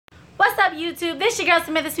What's up, YouTube? This your girl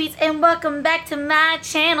Samantha Sweets, and welcome back to my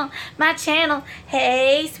channel.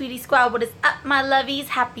 Hey, Sweetie Squad, what is up, my lovies?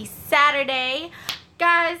 Happy Saturday,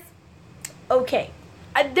 guys. Okay,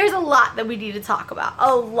 there's a lot that we need to talk about,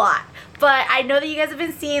 a lot. But I know that you guys have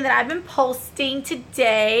been seeing that I've been posting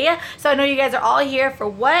today, so I know you guys are all here for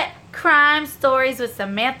what? Crime Stories with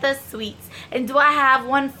Samantha Sweets. And do I have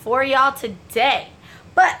one for y'all today?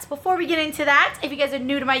 But before we get into that, if you guys are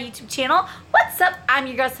new to my YouTube channel, what's up? I'm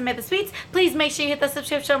your girl Samantha Sweets. Please make sure you hit the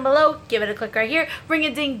subscription below. Give it a click right here. Ring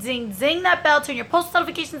a ding ding ding that bell. Turn your post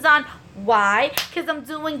notifications on. Why? Because I'm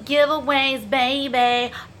doing giveaways,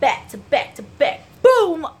 baby. Back to back to back.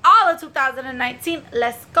 Boom! All of 2019.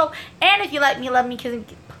 Let's go. And if you like me, love me,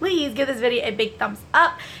 please give this video a big thumbs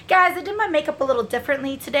up. Guys, I did my makeup a little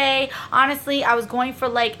differently today. Honestly, I was going for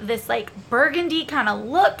like this burgundy kind of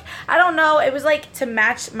look. I don't know. It was like to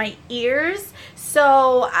match my ears.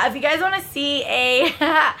 So if you guys want to see a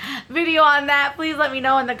video on that, please let me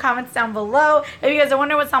know in the comments down below. If you guys are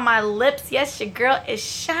wondering what's on my lips, yes, your girl is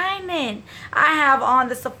shining. I have on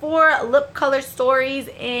the Sephora Lip Color Stories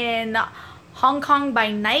in Hong Kong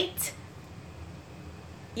by Night.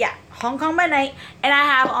 Yeah, Hong Kong by Night. And I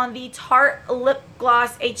have on the Tarte Lip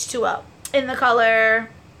Gloss H2O in the color,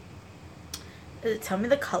 does it tell me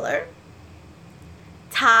the color?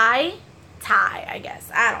 Thai, I guess.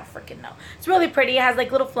 I don't freaking know. It's really pretty. It has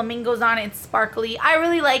like little flamingos on it. It's sparkly. I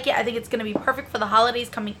really like it. I think it's going to be perfect for the holidays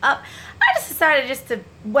coming up. I just decided just to,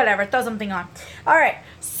 whatever, throw something on. Alright,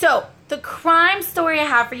 so the crime story I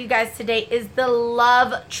have for you guys today is the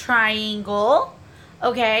love triangle,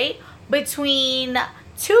 okay, between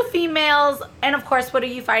two females, and of course, what are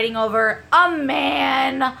you fighting over? A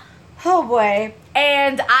man. Oh boy.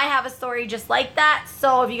 And I have a story just like that.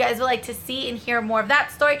 So if you guys would like to see and hear more of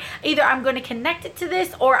that story, either I'm going to connect it to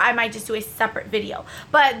this or I might just do a separate video.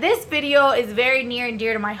 But this video is very near and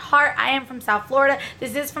dear to my heart. I am from South Florida.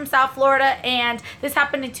 This is from South Florida, and this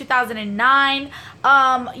happened in 2009.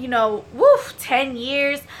 You know, woof, 10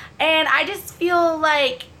 years. And I just feel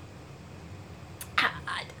like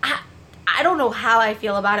I don't know how I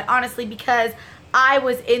feel about it, honestly, because I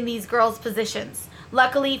was in these girls' positions.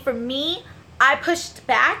 Luckily for me, I pushed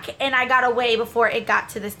back and I got away before it got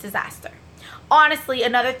to this disaster. Honestly,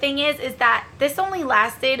 another thing is that this only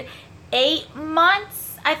lasted 8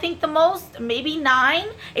 months, I think the most, maybe 9.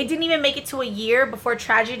 It didn't even make it to a year before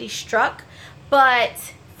tragedy struck.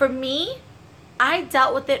 But for me, I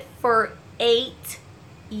dealt with it for 8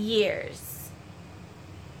 years.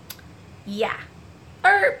 Yeah.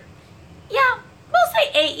 Yeah, we'll say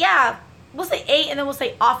 8. Yeah, we'll say 8, and then we'll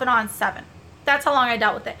say off and on 7. That's how long I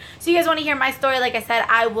dealt with it. So you guys want to hear my story? Like I said,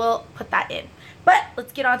 I will put that in. But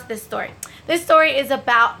let's get on to this story. This story is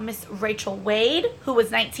about Miss Rachel Wade, who was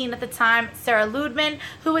 19 at the time. Sarah Ludman,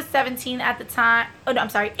 who was 17 at the time. Oh, no, I'm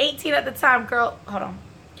sorry, 18 at the time. Girl, hold on.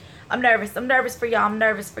 I'm nervous. I'm nervous for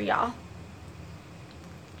y'all.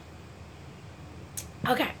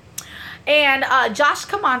 Okay. And Josh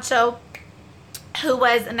Camacho, who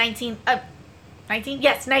was 19?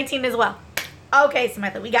 Yes, 19 as well. Okay,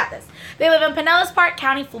 Samantha, we got this. They live in Pinellas Park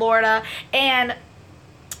County, Florida, and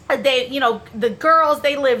they, you know, the girls,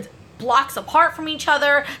 they lived blocks apart from each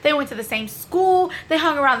other. They went to the same school. They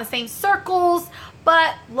hung around the same circles.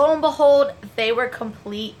 But lo and behold, they were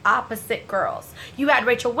complete opposite girls. You had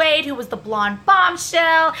Rachel Wade, who was the blonde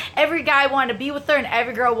bombshell. Every guy wanted to be with her, and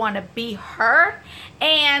every girl wanted to be her.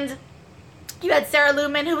 And you had Sarah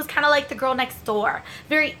Ludman, who was kind of like the girl next door.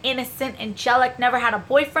 Very innocent, angelic, never had a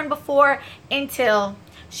boyfriend before until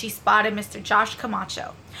she spotted Mr. Josh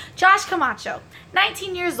Camacho. Josh Camacho,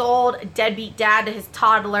 19 years old, deadbeat dad to his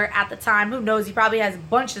toddler at the time. Who knows, he probably has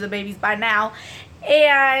bunches of babies by now.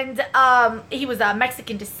 And he was of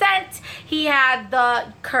Mexican descent. He had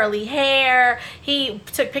the curly hair. He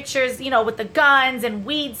took pictures, you know, with the guns and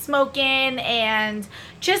weed smoking, and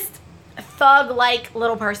just thug-like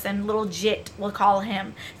little person, little jit, we'll call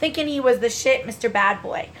him, thinking he was the shit Mr. Bad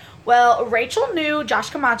Boy. Well, Rachel knew Josh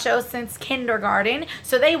Camacho since kindergarten,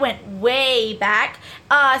 so they went way back.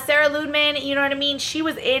 Sarah Ludman, you know what I mean? She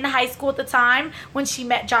was in high school at the time when she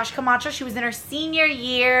met Josh Camacho. She was in her senior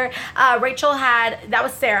year. Rachel had, that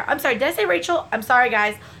was Sarah. I'm sorry, did I say Rachel? I'm sorry,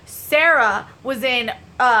 guys. Sarah was in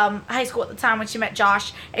high school at the time when she met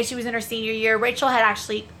Josh, and she was in her senior year. Rachel had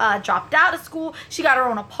actually dropped out of school. She got her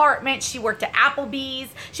own apartment. She worked at Applebee's.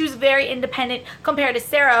 She was very independent compared to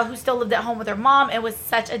Sarah, who still lived at home with her mom and was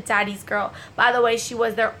such a daddy's girl. By the way, she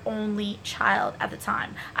was their only child at the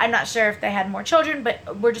time. I'm not sure if they had more children,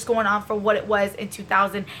 but we're just going on for what it was in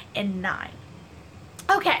 2009.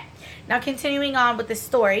 Okay, now continuing on with this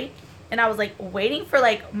story. And I was like waiting for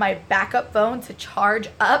like my backup phone to charge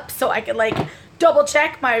up so I could like double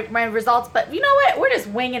check my results, but you know what? We're just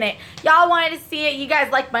winging it. Y'all wanted to see it. You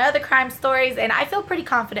guys like my other crime stories, and I feel pretty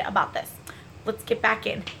confident about this. Let's get back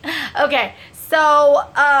in. Okay, so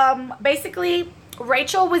basically,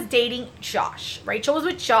 Rachel was dating Josh. Rachel was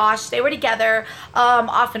with Josh. They were together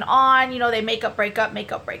off and on. You know, they make up, break up,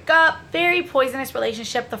 make up, break up. Very poisonous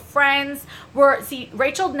relationship. The friends were, see,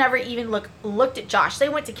 Rachel never even looked at Josh. They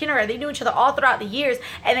went to kindergarten. They knew each other all throughout the years,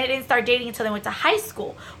 and they didn't start dating until they went to high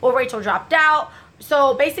school. Well, Rachel dropped out.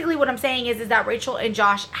 So basically what I'm saying is that Rachel and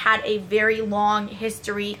Josh had a very long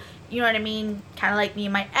history. You know what I mean? Kind of like me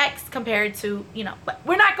and my ex compared to, you know, but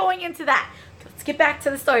we're not going into that. Let's get back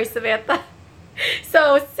to the story, Samantha.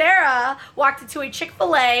 So Sarah walked into a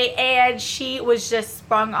Chick-fil-A and she was just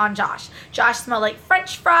sprung on Josh. Josh smelled like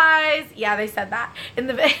French fries. Yeah, they said that in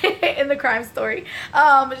the in the crime story.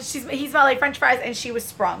 He smelled like French fries and she was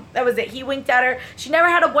sprung. That was it. He winked at her. She never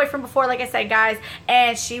had a boyfriend before, like I said, guys,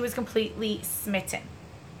 and she was completely smitten.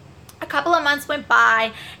 A couple of months went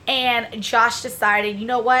by and Josh decided, you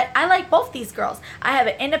know what, I like both these girls. I have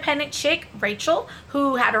an independent chick, Rachel,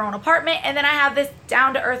 who had her own apartment, and then I have this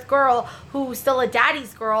down-to-earth girl who's still a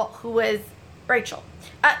daddy's girl, who is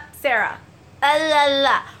Sarah.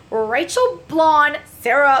 Rachel blonde,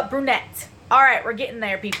 Sarah brunette. All right, we're getting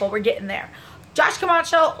there, people. We're getting there. Josh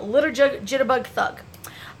Camacho, little jitterbug thug.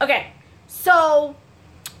 Okay, so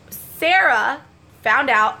Sarah found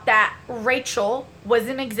out that Rachel was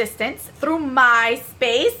in existence through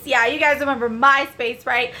MySpace. Yeah, you guys remember MySpace,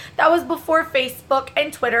 right? That was before Facebook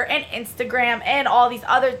and Twitter and Instagram and all these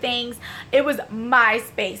other things. It was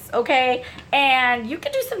MySpace, okay? And you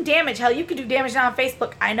could do some damage. Hell, you could do damage now on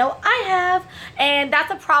Facebook. I know I have. And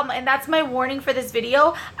that's a problem. And that's my warning for this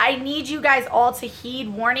video. I need you guys all to heed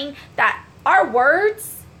warning that our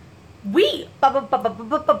words, we pop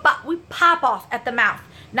off at the mouth,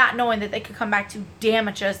 not knowing that they could come back to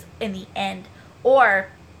damage us in the end or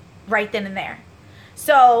right then and there.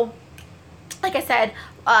 So, like I said,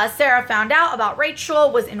 Sarah found out about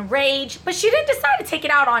Rachel, was enraged, but she didn't decide to take it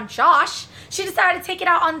out on Josh. She decided to take it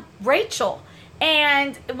out on Rachel.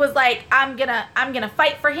 And it was like, I'm gonna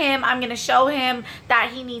fight for him. I'm gonna show him that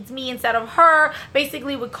he needs me instead of her.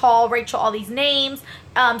 Basically would call Rachel all these names.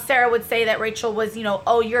 Sarah would say that Rachel was, you know,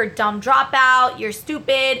 oh, you're a dumb dropout, you're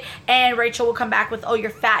stupid. And Rachel would come back with, oh, you're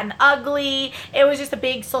fat and ugly. It was just a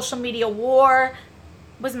big social media war.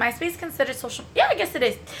 Was MySpace considered social? Yeah, I guess it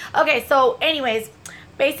is. Okay, so anyways,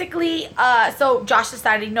 basically, so Josh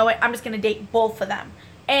decided, you know what, I'm just gonna date both of them.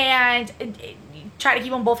 And try to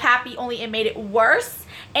keep them both happy, only it made it worse.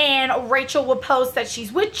 And Rachel would post that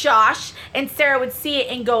she's with Josh, and Sarah would see it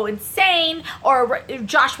and go insane, or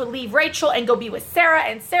Josh would leave Rachel and go be with Sarah,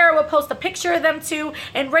 and Sarah would post a picture of them two,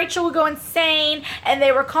 and Rachel would go insane, and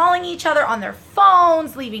they were calling each other on their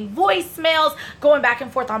phones, leaving voicemails, going back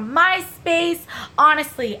and forth on MySpace.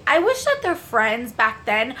 Honestly, I wish that their friends back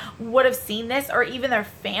then would have seen this, or even their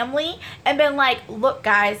family, and been like, look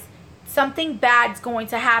guys, something bad's going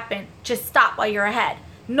to happen. Just stop while you're ahead.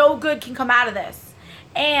 No good can come out of this.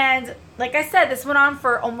 And like I said, this went on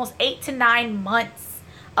for almost 8 to 9 months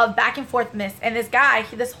of back and forthness. And this guy,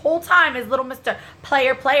 this whole time is little Mr.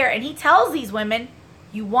 Player. And he tells these women,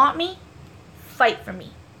 you want me? Fight for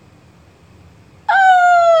me.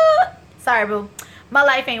 Sorry, boo. My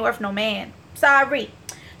life ain't worth no man. Sorry.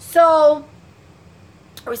 So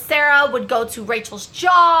Sarah would go to Rachel's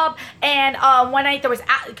job, and one night there was,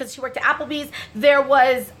 because she worked at Applebee's, there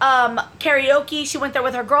was karaoke. She went there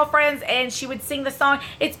with her girlfriends, and she would sing the song,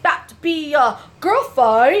 it's about to be a girl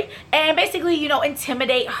fight, and basically, you know,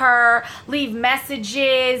 intimidate her, leave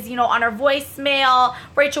messages, you know, on her voicemail.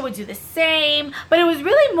 Rachel would do the same, but it was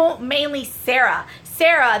really mainly Sarah.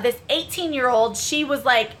 Sarah, this 18-year-old, she was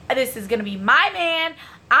like, this is going to be my man.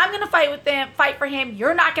 I'm going to fight for him.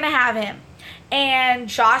 You're not going to have him. And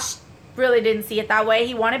Josh really didn't see it that way.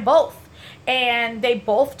 He wanted both. And they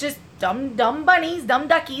both just dumb bunnies, dumb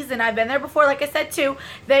duckies. And I've been there before, like I said, too.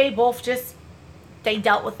 They both just, they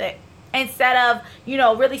dealt with it. Instead of, you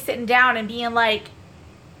know, really sitting down and being like,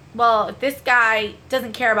 well, if this guy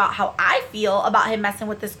doesn't care about how I feel about him messing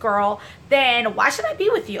with this girl, then why should I be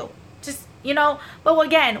with you? Just, you know, but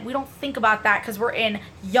again, we don't think about that because we're in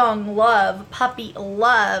young love, puppy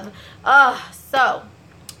love. So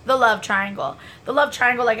the love triangle. The love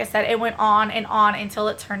triangle, like I said, it went on and on until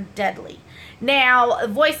it turned deadly. Now,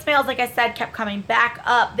 voicemails, like I said, kept coming back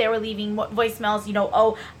up. They were leaving voicemails, you know,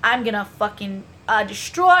 oh, I'm gonna fucking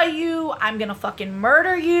destroy you. I'm gonna fucking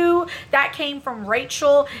murder you. That came from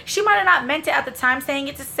Rachel. She might have not meant it at the time saying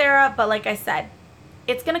it to Sarah, but like I said,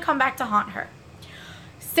 it's gonna come back to haunt her.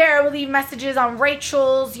 Sarah would leave messages on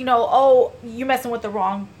Rachel's, you know, oh, you messing with the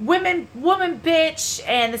wrong woman bitch,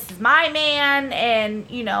 and this is my man, and,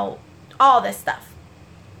 you know, all this stuff.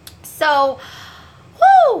 So,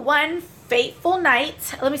 one fateful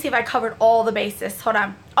night. Let me see if I covered all the bases. Hold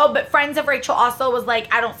on. Oh, but friends of Rachel also was like,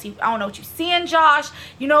 I don't know what you see in Josh.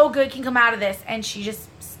 You know, good can come out of this. And she just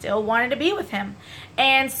still wanted to be with him.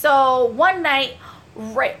 And so one night,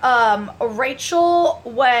 Rachel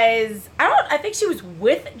was, I think she was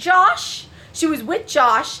with Josh. She was with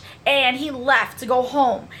Josh, and he left to go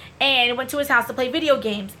home and went to his house to play video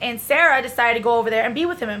games. And Sarah decided to go over there and be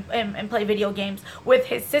with him and play video games with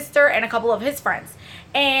his sister and a couple of his friends.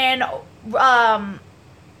 And I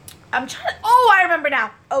remember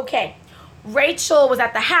now. Okay. Rachel was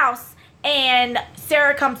at the house, and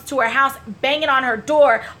Sarah comes to her house banging on her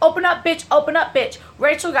door. Open up, bitch. Open up, bitch.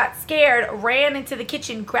 Rachel got scared, ran into the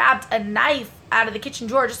kitchen, grabbed a knife out of the kitchen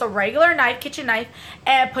drawer, just a regular knife, kitchen knife,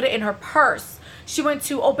 and put it in her purse. She went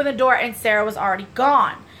to open the door, and Sarah was already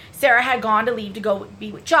gone. Sarah had gone to leave to go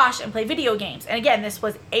be with Josh and play video games. And again, this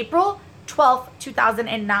was April 12th,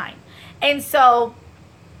 2009. And so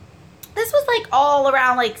this was like all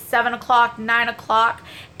around like 7 o'clock, 9 o'clock.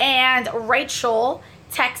 And Rachel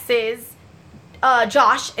texts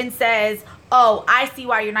Josh and says, oh, I see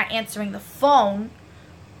why you're not answering the phone.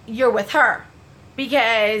 You're with her.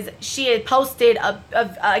 Because she had posted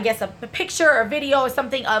I guess a picture or video or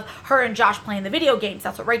something of her and Josh playing the video games.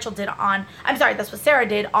 That's what Rachel did on, that's what Sarah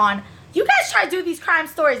did on, you guys try to do these crime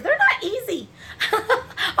stories. They're not easy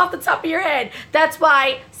off the top of your head. That's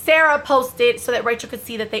why Sarah posted so that Rachel could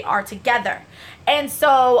see that they are together. And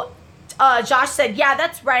so Josh said, yeah,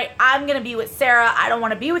 that's right. I'm going to be with Sarah. I don't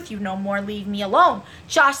want to be with you no more. Leave me alone.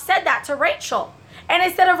 Josh said that to Rachel. And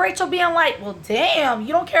instead of Rachel being like, well, damn, you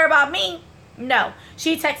don't care about me. No,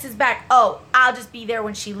 she texts back, oh, I'll just be there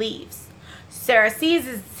when she leaves. Sarah sees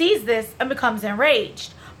this and becomes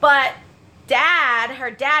enraged. But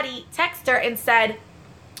her daddy texted her and said,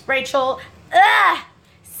 Rachel,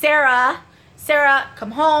 Sarah,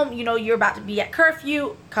 come home. You know, you're about to be at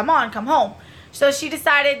curfew. Come home. So she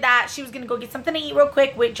decided that she was going to go get something to eat real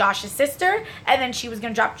quick with Josh's sister. And then she was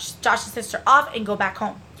going to drop Josh's sister off and go back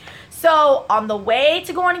home. So on the way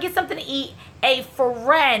to going to get something to eat, a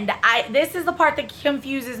friend, this is the part that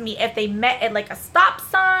confuses me, if they met at like a stop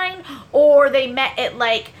sign or they met at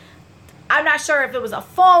like, I'm not sure if it was a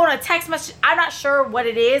phone, a text message. I'm not sure what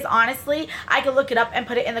it is, honestly. I could look it up and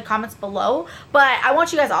put it in the comments below. But I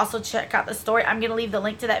want you guys also to check out the story. I'm going to leave the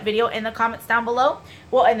link to that video in the comments down below.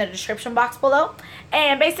 Well, in the description box below.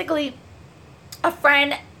 And basically, a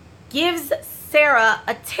friend gives Sarah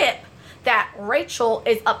a tip that Rachel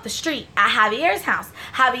is up the street at Javier's house.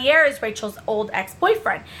 Javier is Rachel's old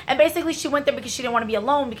ex-boyfriend. And basically she went there because she didn't want to be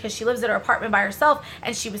alone, because she lives at her apartment by herself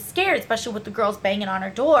and she was scared, especially with the girls banging on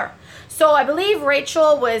her door. So I believe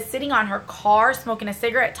Rachel was sitting on her car smoking a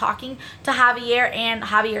cigarette, talking to Javier and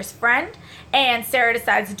Javier's friend. And Sarah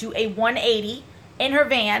decides to do a 180 in her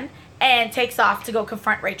van and takes off to go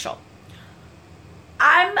confront Rachel.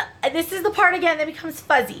 This is the part again that becomes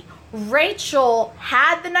fuzzy. Rachel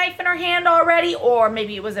had the knife in her hand already, or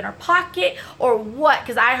maybe it was in her pocket, or what,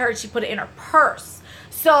 because I heard she put it in her purse.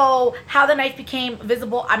 So how the knife became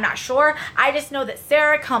visible, I'm not sure. I just know that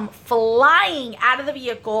Sarah come flying out of the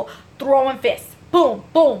vehicle, throwing fists. Boom,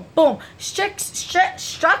 boom, boom. Struck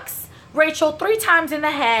Rachel 3 times in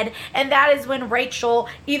the head, and that is when Rachel,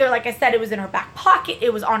 either, like I said, it was in her back pocket,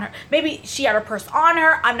 it was on her, maybe she had her purse on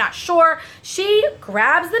her, I'm not sure. She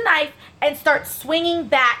grabs the knife and starts swinging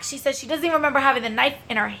back. She says she doesn't even remember having the knife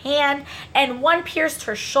in her hand, and one pierced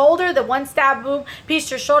her shoulder, the one stab wound pierced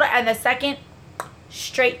her shoulder, and the second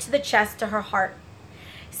straight to the chest, to her heart.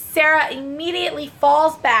 Sarah immediately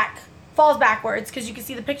falls backwards, because you can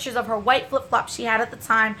see the pictures of her white flip-flops she had at the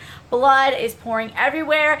time. Blood is pouring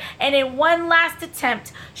everywhere, and in one last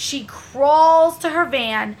attempt, she crawls to her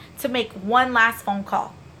van to make one last phone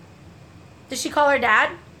call. Did she call her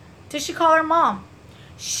dad? Did she call her mom?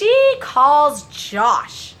 She calls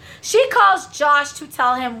Josh. She calls Josh to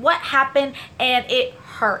tell him what happened, and it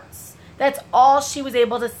hurts. That's all she was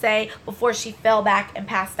able to say before she fell back and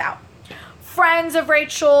passed out. Friends of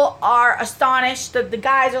Rachel are astonished. The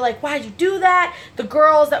guys are like, why'd you do that? The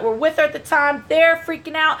girls that were with her at the time, they're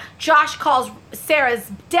freaking out. Josh calls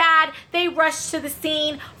Sarah's dad. They rush to the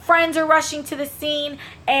scene. Friends are rushing to the scene,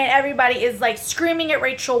 and everybody is like screaming at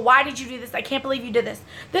Rachel, why did you do this? I can't believe you did this.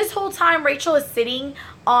 This whole time, Rachel is sitting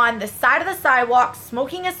on the side of the sidewalk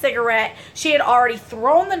smoking a cigarette. She had already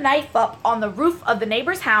thrown the knife up on the roof of the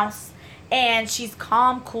neighbor's house, and she's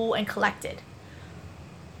calm, cool, and collected,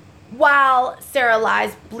 while Sarah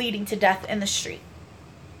lies bleeding to death in the street.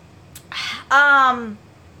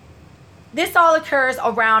 This all occurs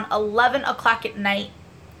around 11 o'clock at night.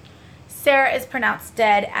 Sarah is pronounced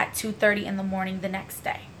dead at 2:30 in the morning the next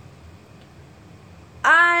day.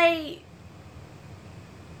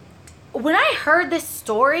 When I heard this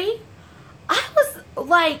story, I was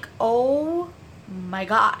like, oh my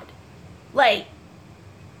God. Like,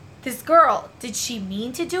 this girl, did she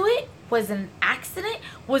mean to do it? Was it an accident?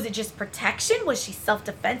 Was it just protection? Was she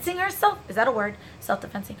self-defensing herself? Is that a word?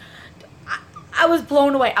 Self-defensing. I was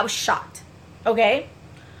blown away. I was shocked. Okay?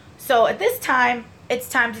 So at this time, it's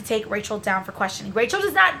time to take Rachel down for questioning. Rachel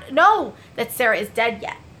does not know that Sarah is dead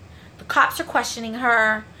yet. The cops are questioning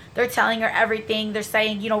her. They're telling her everything. They're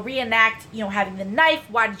saying, reenact, having the knife.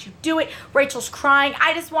 Why did you do it? Rachel's crying.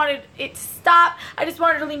 I just wanted it to stop. I just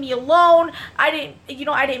wanted her to leave me alone. I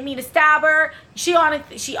didn't mean to stab her. She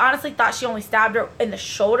honestly thought she only stabbed her in the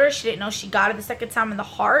shoulder. She didn't know she got her the second time in the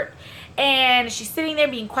heart. And she's sitting there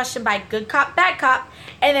being questioned by good cop, bad cop.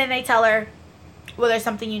 And then they tell her, well, there's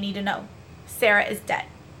something you need to know. Sarah is dead.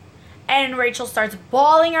 And Rachel starts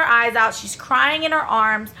bawling her eyes out. She's crying in her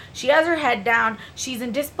arms. She has her head down. She's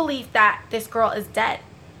in disbelief that this girl is dead.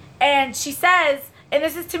 And she says, and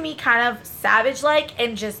this is to me kind of savage-like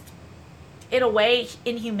and just, in a way,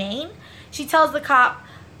 inhumane. She tells the cop,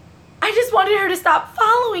 I just wanted her to stop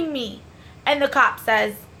following me. And the cop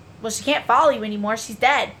says, well, she can't follow you anymore. She's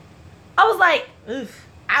dead. I was like, oof,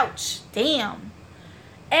 ouch, damn.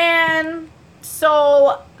 And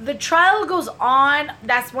so the trial goes on.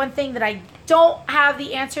 That's one thing that I don't have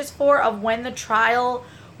the answers for, of when the trial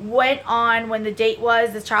went on, when the date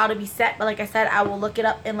was, the trial to be set. But like I said, I will look it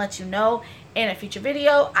up and let you know in a future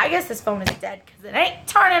video. I guess this phone is dead because it ain't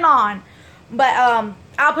turning on. But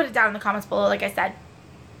I'll put it down in the comments below, like I said.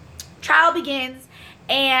 Trial begins,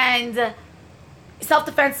 and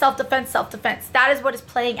self-defense, self-defense, self-defense. That is what is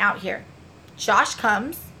playing out here. Josh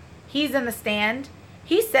comes. He's in the stand.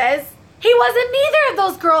 He says he wasn't neither of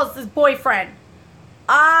those girls' boyfriend.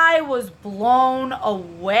 I was blown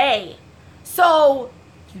away. So,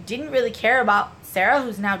 you didn't really care about Sarah,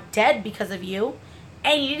 who's now dead because of you,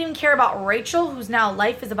 and you didn't even care about Rachel, whose now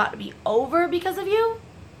life is about to be over because of you?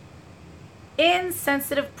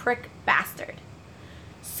 Insensitive prick bastard.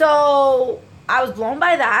 So, I was blown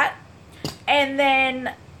by that. And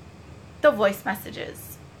then the voice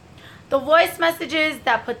messages. The voice messages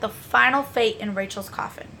that put the final fate in Rachel's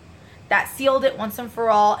coffin. That sealed it once and for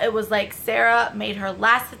all. It was like Sarah made her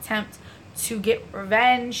last attempt to get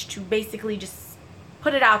revenge, to basically just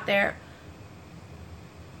put it out there.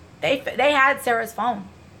 They had Sarah's phone,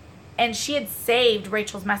 and she had saved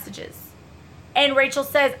Rachel's messages. And Rachel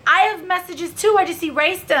says, I have messages too, I just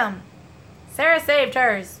erased them. Sarah saved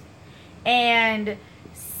hers. And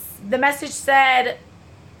the message said,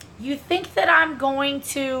 you think that I'm going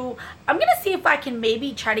to see if I can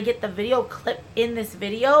maybe try to get the video clip in this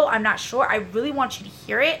video. I'm not sure. I really want you to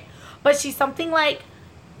hear it. But she's something like,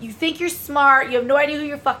 you think you're smart. You have no idea who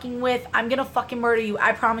you're fucking with. I'm going to fucking murder you.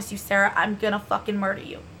 I promise you, Sarah. I'm going to fucking murder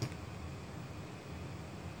you.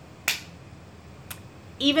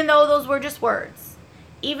 Even though those were just words.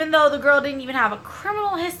 Even though the girl didn't even have a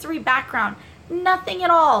criminal history background. Nothing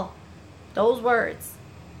at all. Those words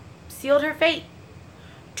sealed her fate.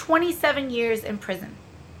 27 years in prison.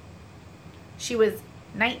 She was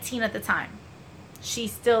 19 at the time.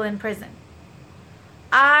 She's still in prison.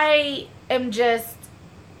 I am just,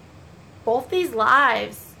 both these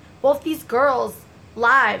lives, both these girls'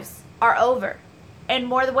 lives are over in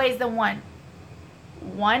more ways than one.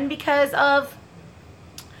 One, because of,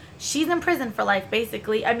 she's in prison for life,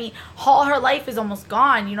 basically. I mean, all her life is almost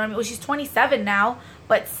gone. You know what I mean? Well, she's 27 now,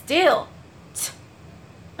 but still,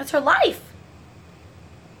 that's her life.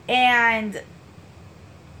 And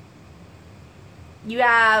you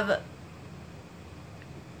have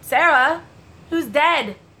Sarah, who's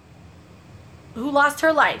dead, who lost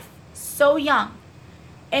her life so young,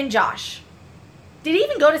 and Josh. Did he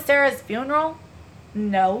even go to Sarah's funeral?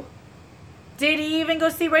 No. Did he even go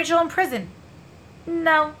see Rachel in prison?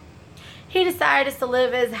 No. He decided to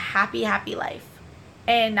live his happy life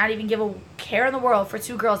and not even give a care in the world for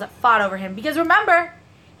two girls that fought over him. Because remember,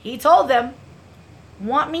 he told them,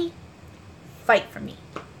 want me? Fight for me.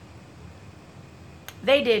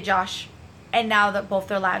 They did, Josh. And now that both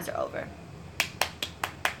their lives are over.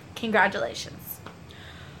 Congratulations.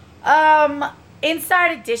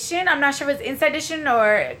 Inside Edition. I'm not sure if it's Inside Edition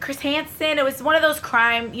or Chris Hansen. It was one of those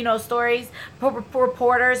crime, stories.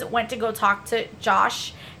 Reporters went to go talk to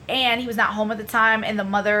Josh, and he was not home at the time, and the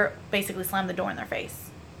mother basically slammed the door in their face.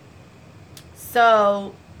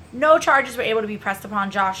 So, no charges were able to be pressed upon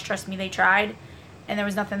Josh. Trust me, they tried. And there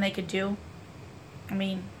was nothing they could do. I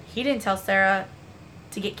mean, he didn't tell Sarah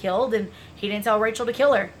to get killed, and he didn't tell Rachel to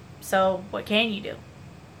kill her. So what can you do?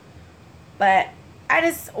 But I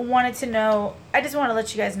just wanted to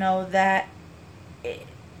let you guys know that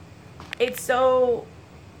it's so,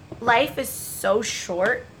 life is so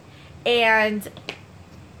short, and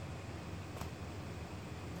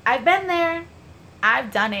I've been there,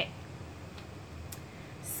 I've done it.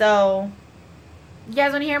 So, you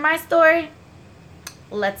guys want to hear my story?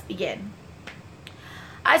 Let's begin.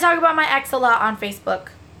 I talk about my ex a lot on Facebook.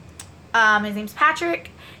 His name's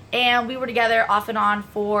Patrick, and we were together off and on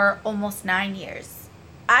for almost 9 years.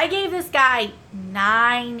 I gave this guy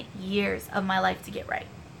 9 years of my life to get right.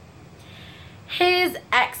 His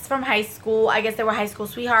ex from high school, I guess they were high school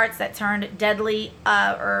sweethearts that turned deadly,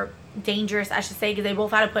 or dangerous, I should say, because they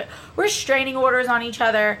both had to put restraining orders on each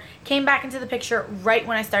other, came back into the picture right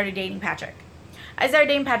when I started dating Patrick. I started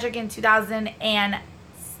dating Patrick in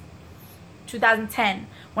 2010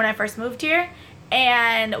 when I first moved here,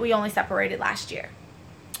 and we only separated last year.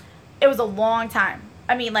 It was a long time.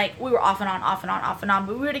 I mean, like, we were off and on,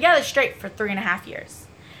 but we were together straight for 3.5 years.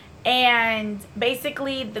 And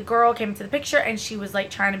basically, the girl came into the picture, and she was, like,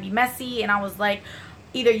 trying to be messy, and I was like,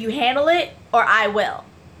 either you handle it, or I will.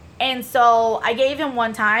 And so, I gave him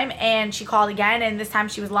one time, and she called again, and this time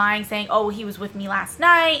she was lying, saying, oh, he was with me last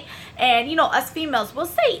night. And, you know, us females will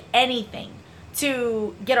say anything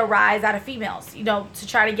to get a rise out of females, you know, to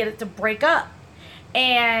try to get it to break up.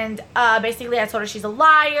 And basically, I told her she's a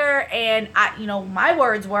liar, and you know, my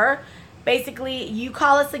words were, basically, you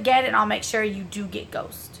call us again, and I'll make sure you do get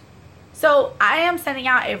ghosted. So I am sending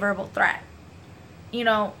out a verbal threat. You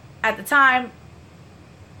know, at the time,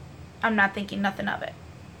 I'm not thinking nothing of it.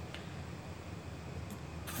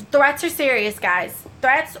 Threats are serious, guys.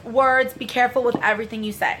 Threats, words, be careful with everything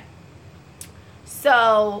you say.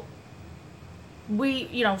 So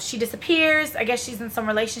you know, she disappears. I guess she's in some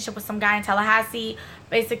relationship with some guy in Tallahassee.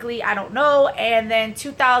 Basically, I don't know. And then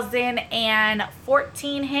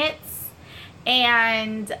 2014 hits,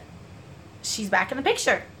 and she's back in the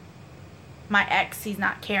picture. My ex, he's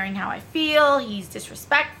not caring how I feel. He's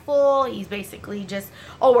disrespectful. He's basically just,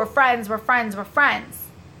 oh, we're friends.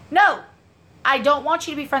 No, I don't want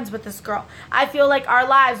you to be friends with this girl. I feel like our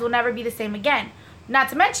lives will never be the same again. Not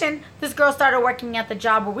to mention, this girl started working at the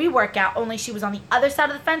job where we work out, only she was on the other side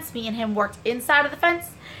of the fence. Me and him worked inside of the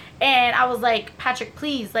fence. And I was like, Patrick,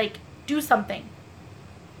 please, like, do something.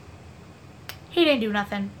 He didn't do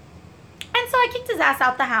nothing. And so I kicked his ass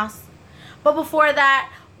out the house. But before that,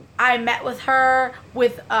 I met with her,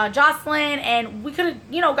 with Jocelyn, and we could have,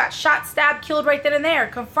 you know, got shot, stabbed, killed right then and there,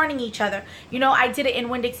 confronting each other. You know, I did it in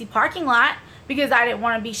Winn-Dixie parking lot because I didn't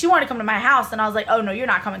want to be, she wanted to come to my house, and I was like, oh, no, you're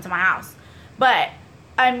not coming to my house. But,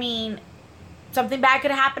 I mean, something bad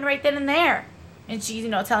could have happened right then and there. And she's, you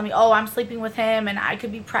know, telling me, oh, I'm sleeping with him, and I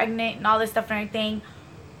could be pregnant, and all this stuff and everything.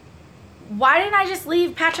 Why didn't I just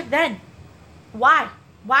leave Patrick then? Why?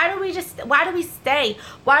 Why do we stay? Why do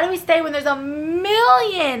we stay when there's a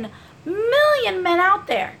million men out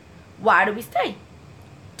there? Why do we stay?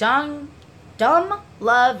 Dumb,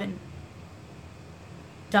 love, and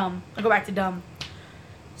dumb. I'll go back to dumb.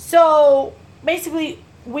 So, basically,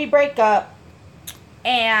 we break up,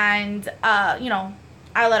 and, you know,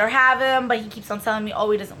 I let her have him, but he keeps on telling me,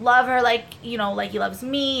 oh, he doesn't love her like, you know, like he loves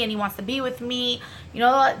me, and he wants to be with me. You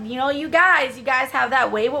know, you guys have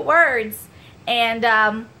that way with words. And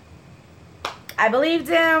I believed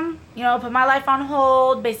him, you know, put my life on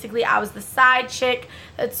hold. Basically, I was the side chick.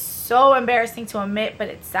 It's so embarrassing to admit, but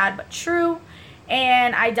it's sad but true.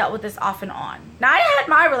 And I dealt with this off and on. Now, I had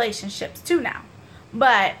my relationships too now.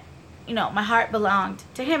 But, you know, my heart belonged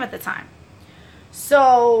to him at the time.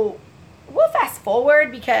 So, we'll fast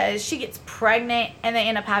forward because she gets pregnant and they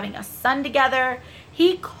end up having a son together.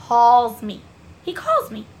 He calls me.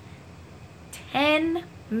 10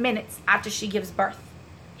 minutes after she gives birth.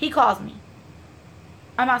 He calls me.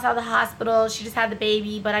 I'm outside the hospital. She just had the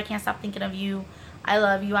baby, but I can't stop thinking of you. I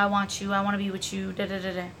love you. I want you. I want to be with you.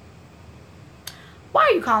 Why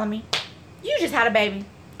are you calling me? You just had a baby.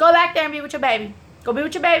 Go back there and be with your baby. Go be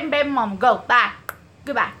with your baby and baby mama. Go. Bye.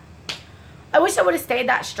 Goodbye. I wish I would have stayed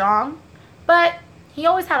that strong, but he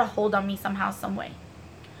always had a hold on me somehow, some way.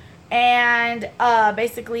 And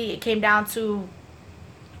basically, it came down to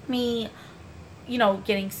me, you know,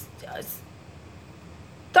 getting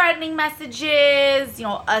threatening messages, you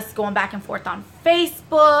know, us going back and forth on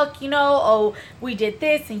Facebook, you know, oh, we did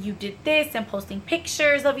this and you did this, and posting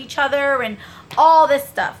pictures of each other and all this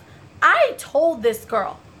stuff. I told this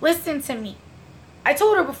girl, listen to me. I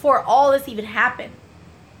told her before all this even happened.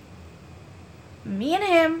 Me and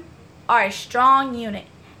him are a strong unit,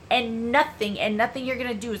 and nothing you're going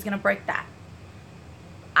to do is going to break that.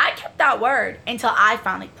 I kept that word until I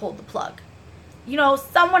finally pulled the plug. You know,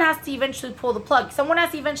 someone has to eventually pull the plug. Someone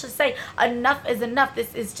has to eventually say, enough is enough.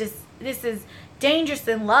 This is dangerous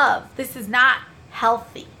in love. This is not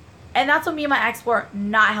healthy. And that's what me and my ex were,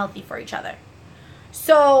 not healthy for each other.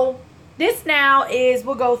 So this now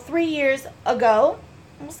we'll go 3 years ago.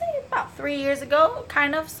 We'll say about 3 years ago,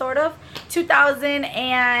 kind of, sort of.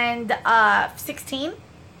 2016.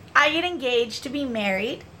 I get engaged to be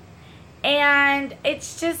married. And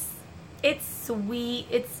it's sweet.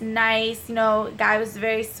 It's nice. You know, guy was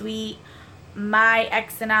very sweet. My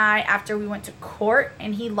ex and I, after we went to court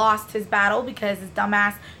and he lost his battle because his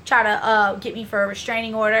dumbass tried to get me for a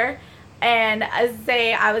restraining order, and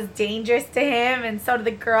I was dangerous to him, and so did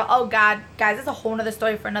the girl. Oh God, guys, that's a whole nother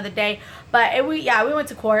story for another day. But we went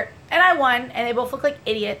to court and I won, and they both looked like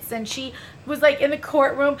idiots, and she was like in the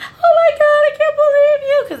courtroom, oh my God, I can't believe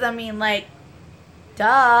you, because I mean, like,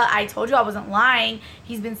 duh, I told you I wasn't lying.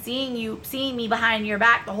 He's been seeing me behind your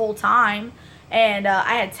back the whole time. And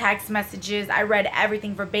I had text messages. I read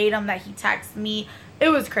everything verbatim that he texted me. It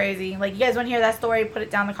was crazy. Like, you guys want to hear that story, put it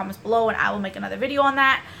down in the comments below and I will make another video on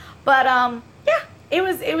that. But yeah, it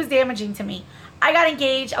was damaging to me. I got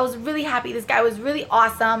engaged. I was really happy. This guy was really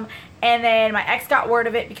awesome. And then my ex got word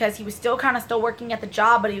of it because he was still working at the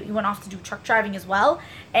job, but he went off to do truck driving as well.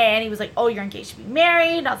 And he was like, oh, you're engaged to be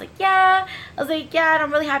married? And I was like, yeah. And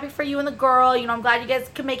I'm really happy for you and the girl. You know, I'm glad you guys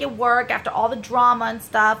could make it work after all the drama and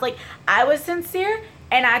stuff. Like, I was sincere,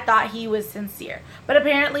 and I thought he was sincere. But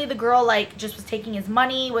apparently the girl, like, just was taking his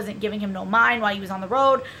money, wasn't giving him no mind while he was on the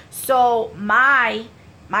road. So my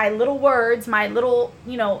little words, my little,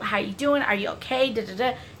 you know, how you doing? Are you okay?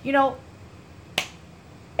 You know,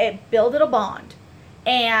 it builded a bond.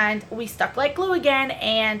 And we stuck like glue again,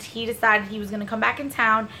 and he decided he was going to come back in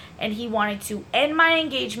town, and he wanted to end my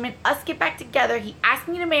engagement, us get back together. He asked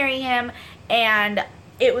me to marry him, and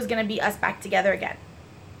it was going to be us back together again.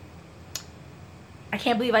 I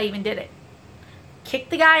can't believe I even did it. Kicked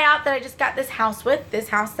the guy out that I just got this house with, this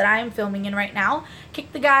house that I am filming in right now.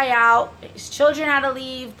 Kicked the guy out. His children had to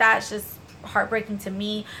leave. That's just heartbreaking to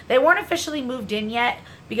me. They weren't officially moved in yet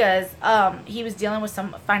because he was dealing with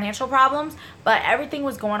some financial problems, but everything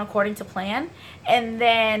was going according to plan. And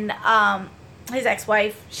then his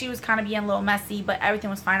ex-wife, she was kind of being a little messy, but everything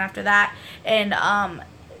was fine after that. And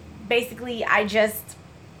basically I just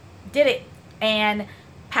did it, and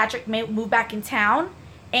Patrick moved back in town.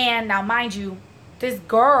 And now, mind you, this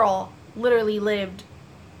girl literally lived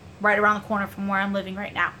right around the corner from where I'm living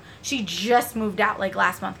right now. She just moved out like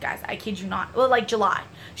last month, guys. I kid you not. Well, like July.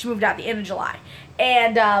 She moved out the end of July.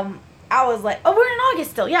 And I was like, oh, we're in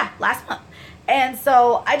August still. Yeah, last month. And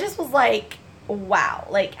so I just was like, wow,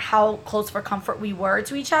 like how close for comfort we were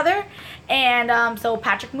to each other. And so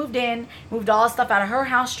Patrick moved in, moved all his stuff out of her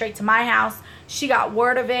house straight to my house. She got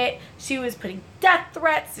word of it. She was putting death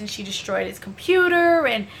threats, and she destroyed his computer,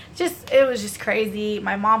 and it was just crazy.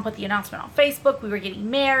 My mom put the announcement on Facebook. We were getting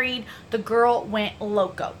married. The girl went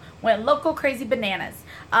loco, crazy bananas.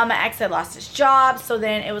 My ex had lost his job, so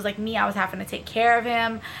then it was like me, I was having to take care of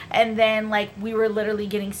him. And then like we were literally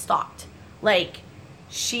getting stalked. Like,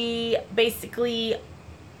 she basically,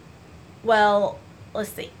 well,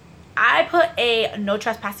 let's see. I put a no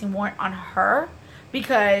trespassing warrant on her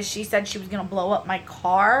because she said she was going to blow up my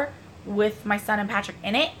car with my son and Patrick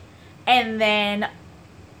in it. And then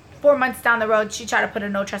 4 months down the road, she tried to put a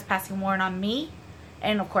no trespassing warrant on me.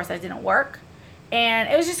 And of course, that didn't work. And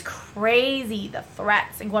it was just crazy, the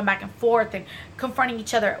threats and going back and forth and confronting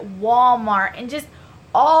each other at Walmart and just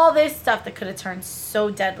all this stuff that could have turned so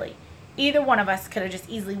deadly. Either one of us could have just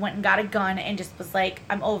easily went and got a gun and just was like,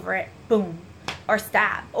 I'm over it, boom, or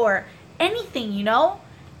stab, or anything, you know?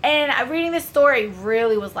 And reading this story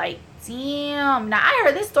really was like, damn. Now, I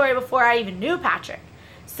heard this story before I even knew Patrick.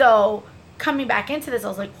 So, coming back into this, I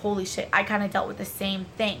was like, holy shit, I kind of dealt with the same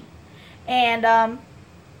thing. And,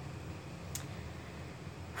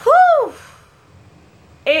 whew,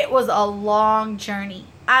 it was a long journey.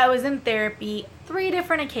 I was in therapy 3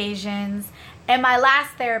 different occasions. And my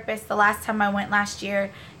last therapist, the last time I went last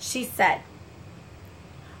year, she said,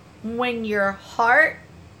 when your heart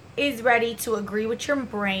is ready to agree with your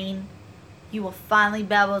brain, you will finally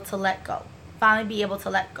be able to let go.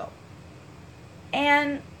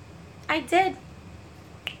 And I did.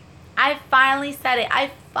 I finally said it.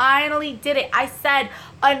 I finally did it. I said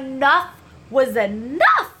enough was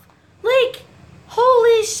enough. Like,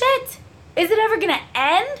 holy shit. Is it ever going to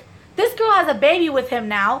end? This girl has a baby with him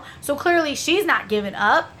now, so clearly she's not giving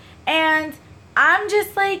up. And I'm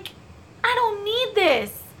just like, I don't need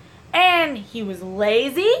this. And he was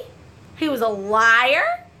lazy. He was a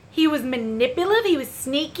liar. He was manipulative. He was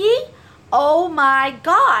sneaky. Oh my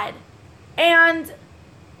God. And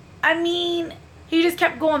I mean, He just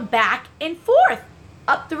kept going back and forth.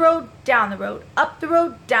 Up the road, down the road. Up the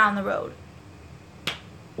road, down the road.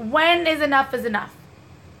 When is enough is enough.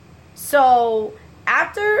 So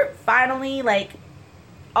after finally, like,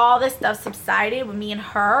 all this stuff subsided with me and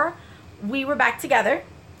her, we were back together.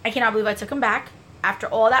 I cannot believe I took him back after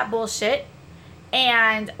all that bullshit.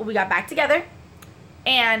 And we got back together.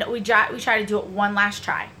 And we tried to do it one last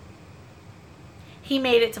try. He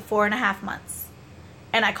made it to 4.5 months.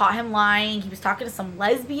 And I caught him lying. He was talking to some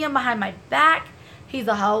lesbian behind my back. He's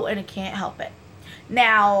a hoe and I can't help it.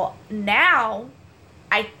 Now,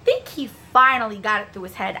 I think he finally got it through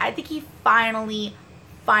his head. I think he finally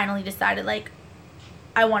decided, like,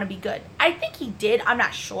 I want to be good. I think he did. I'm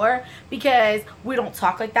not sure, because we don't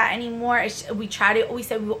talk like that anymore. We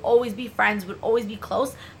said we will always be friends, we'll always be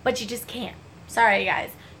close, but you just can't. Sorry, guys.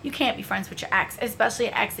 You can't be friends with your ex, especially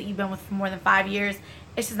an ex that you've been with for more than 5 years.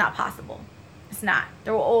 It's just not possible. It's not.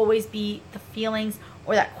 There will always be the feelings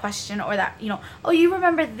or that question or that, you know, oh, you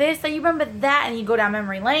remember this or you remember that, and you go down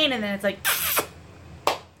memory lane, and then it's like,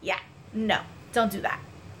 yeah, no, don't do that.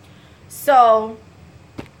 So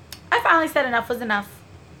I finally said enough was enough.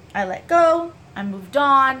 I let go. I moved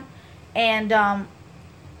on. And last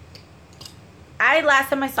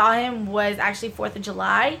time I saw him was actually 4th of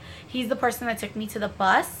July. He's the person that took me to the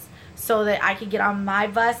bus so that I could get on my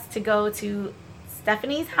bus to go to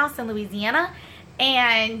Stephanie's house in Louisiana.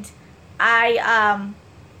 And I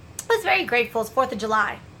was very grateful. It's 4th of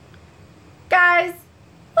July. Guys,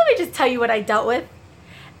 let me just tell you what I dealt with.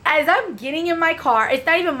 As I'm getting in my car, it's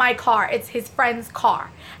not even my car, it's his friend's car.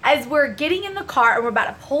 As we're getting in the car and we're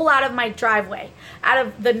about to pull out of my driveway, out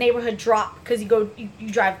of the neighborhood drop, because you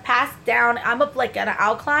drive past, down, I'm up like an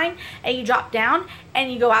incline, and you drop down,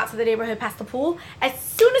 and you go out to the neighborhood past the pool. As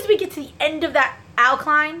soon as we get to the end of that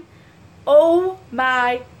incline, oh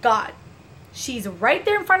my God. She's right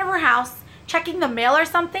there in front of her house, checking the mail or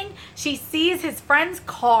something. She sees his friend's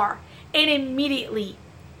car and immediately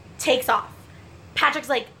takes off. Patrick's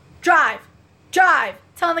like, drive,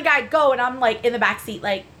 telling the guy go, and I'm like in the back seat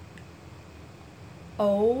like,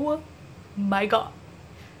 oh my God,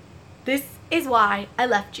 this is why I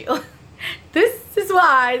left you. This is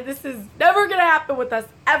why this is never gonna happen with us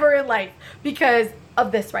ever in life, because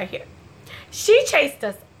of this right here. She chased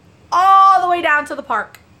us all the way down to the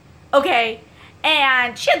park, okay,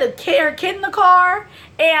 and she had her kid in the car,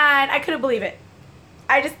 and I couldn't believe it.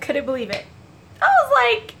 I just couldn't believe it. I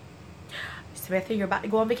was like, Samantha, you're about to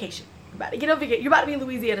go on vacation. You're about to get on vacation. You're about to be in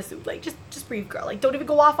Louisiana soon. Like, just breathe, girl. Like, don't even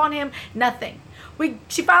go off on him. Nothing.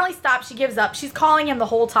 She finally stops. She gives up. She's calling him the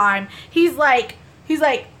whole time. He's like,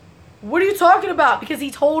 what are you talking about? Because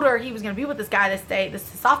he told her he was going to be with this guy this day, this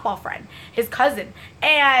softball friend, his cousin.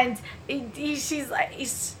 And he's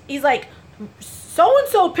like,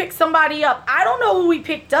 so-and-so picked somebody up. I don't know who he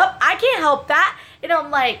picked up. I can't help that. And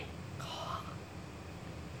I'm like,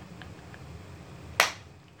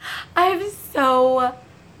 I'm so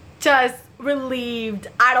just relieved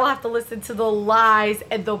I don't have to listen to the lies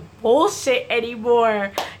and the bullshit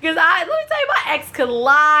anymore. Because let me tell you, my ex could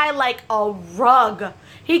lie like a rug.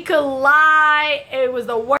 He could lie. It was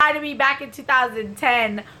the worst to me back in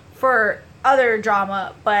 2010 for other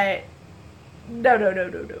drama, but no.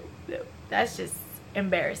 That's just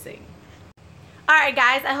embarrassing. Alright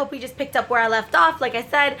guys, I hope you just picked up where I left off. Like I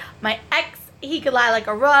said, my ex, he could lie like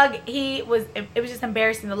a rug. It was just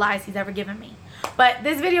embarrassing, the lies he's ever given me. But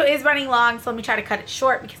this video is running long, so let me try to cut it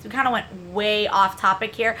short because we kind of went way off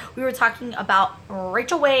topic here. We were talking about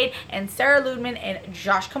Rachel Wade and Sarah Ludman and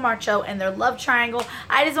Josh Camacho and their love triangle.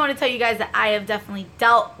 I just want to tell you guys that I have definitely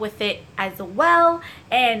dealt with it as well,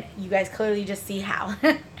 and you guys clearly just see how.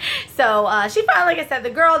 So she finally, like I said,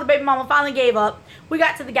 the baby mama finally gave up. We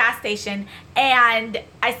got to the gas station, and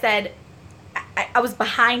I said, I was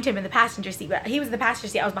behind him in the passenger seat, but he was in the passenger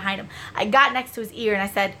seat, I was behind him. I got next to his ear and I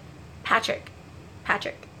said, Patrick,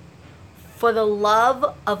 for the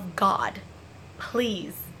love of God,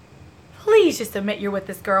 please just admit you're with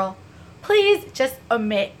this girl. Please just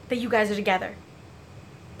admit that you guys are together.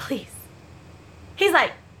 Please. He's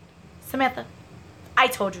like, Samantha, I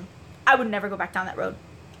told you I would never go back down that road.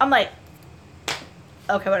 I'm like,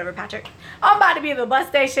 okay, whatever, Patrick. I'm about to be at the bus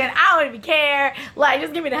station. I don't even care. Like,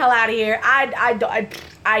 just get me the hell out of here.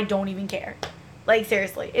 I don't even care. Like,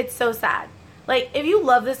 seriously, it's so sad. Like, if you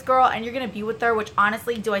love this girl and you're going to be with her, which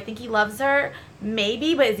honestly, do I think he loves her?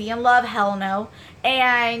 Maybe, but is he in love? Hell no.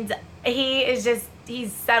 And he's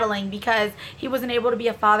settling because he wasn't able to be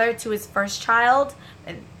a father to his first child.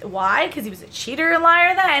 And why? Because he was a cheater and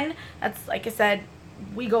liar then. That's, like I said,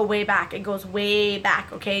 we go way back. It goes way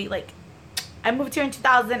back, okay? Like, I moved here in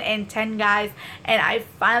 2010, guys, and I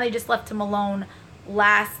finally just left him alone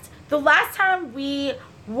last the last time we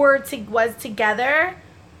was together,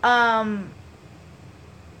 I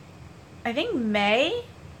think May,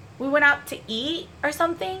 we went out to eat or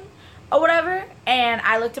something or whatever, and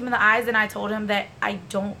I looked him in the eyes and I told him that I'm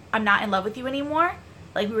not in love with you anymore.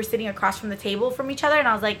 Like, we were sitting across from the table from each other, and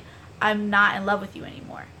I was like, I'm not in love with you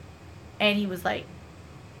anymore. And he was like,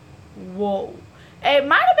 whoa. It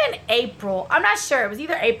might have been April. I'm not sure. It was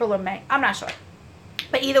either April or May. I'm not sure.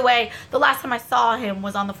 But either way, the last time I saw him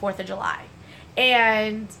was on the 4th of July.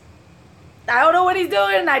 And I don't know what he's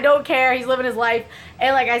doing. I don't care. He's living his life.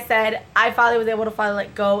 And like I said, I finally was able to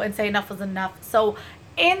let go and say enough was enough. So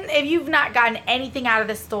if you've not gotten anything out of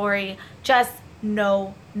this story, just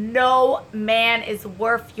know no man is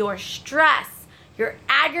worth your stress, your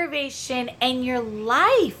aggravation, and your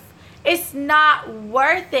life. It's not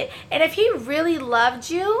worth it. And if he really loved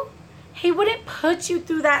you, he wouldn't put you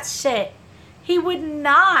through that shit. He would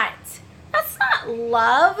not. That's not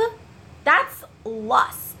love. That's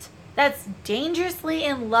lust. That's dangerously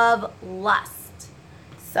in love lust.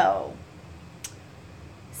 So,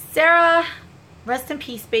 Sarah, rest in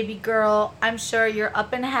peace, baby girl. I'm sure you're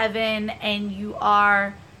up in heaven and you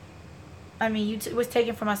are, you was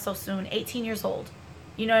taken from us so soon, 18 years old.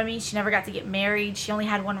 You know what I mean? She never got to get married. She only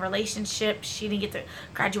had one relationship. She didn't get to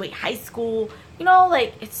graduate high school. You know,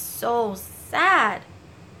 like, it's so sad.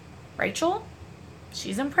 Rachel,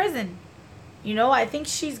 she's in prison. You know, I think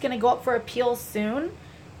she's going to go up for appeal soon.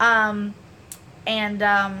 You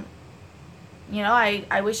know,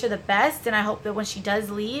 I wish her the best, and I hope that when she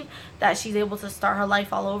does leave, that she's able to start her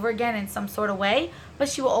life all over again in some sort of way. But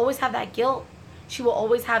she will always have that guilt. She will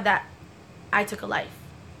always have that, I took a life.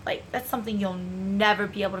 Like, that's something you'll never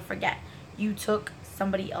be able to forget. You took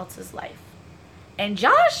somebody else's life. And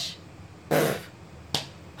Josh,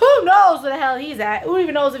 who knows where the hell he's at? Who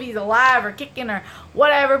even knows if he's alive or kicking or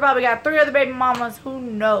whatever? Probably got 3 other baby mamas. Who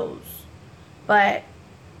knows? But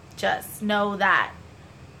just know that.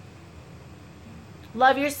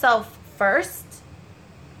 Love yourself first.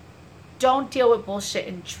 Don't deal with bullshit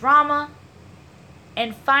and drama.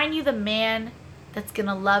 And find you the man that's going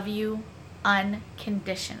to love you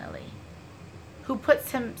unconditionally. Who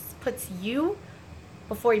puts you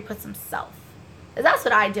before he puts himself. That's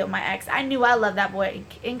what I did with my ex. I knew I loved that boy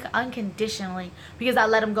unconditionally because I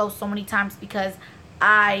let him go so many times because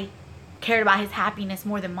I cared about his happiness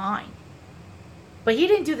more than mine. But he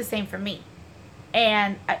didn't do the same for me.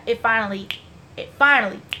 And it finally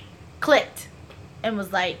clicked and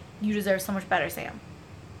was like, you deserve so much better, Sam.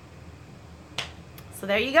 So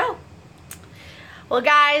there you go. Well,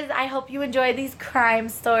 guys, I hope you enjoyed these crime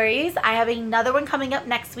stories. I have another one coming up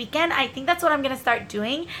next weekend. I think that's what I'm going to start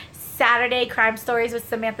doing. Saturday crime stories with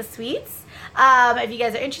Samantha Sweets. If you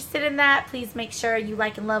guys are interested in that, please make sure you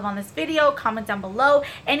like and love on this video. Comment down below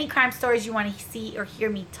any crime stories you want to see or hear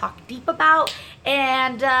me talk deep about.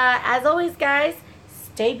 And as always, guys,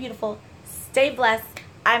 stay beautiful. Stay blessed.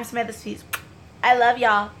 I'm Samantha Sweets. I love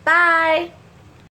y'all. Bye.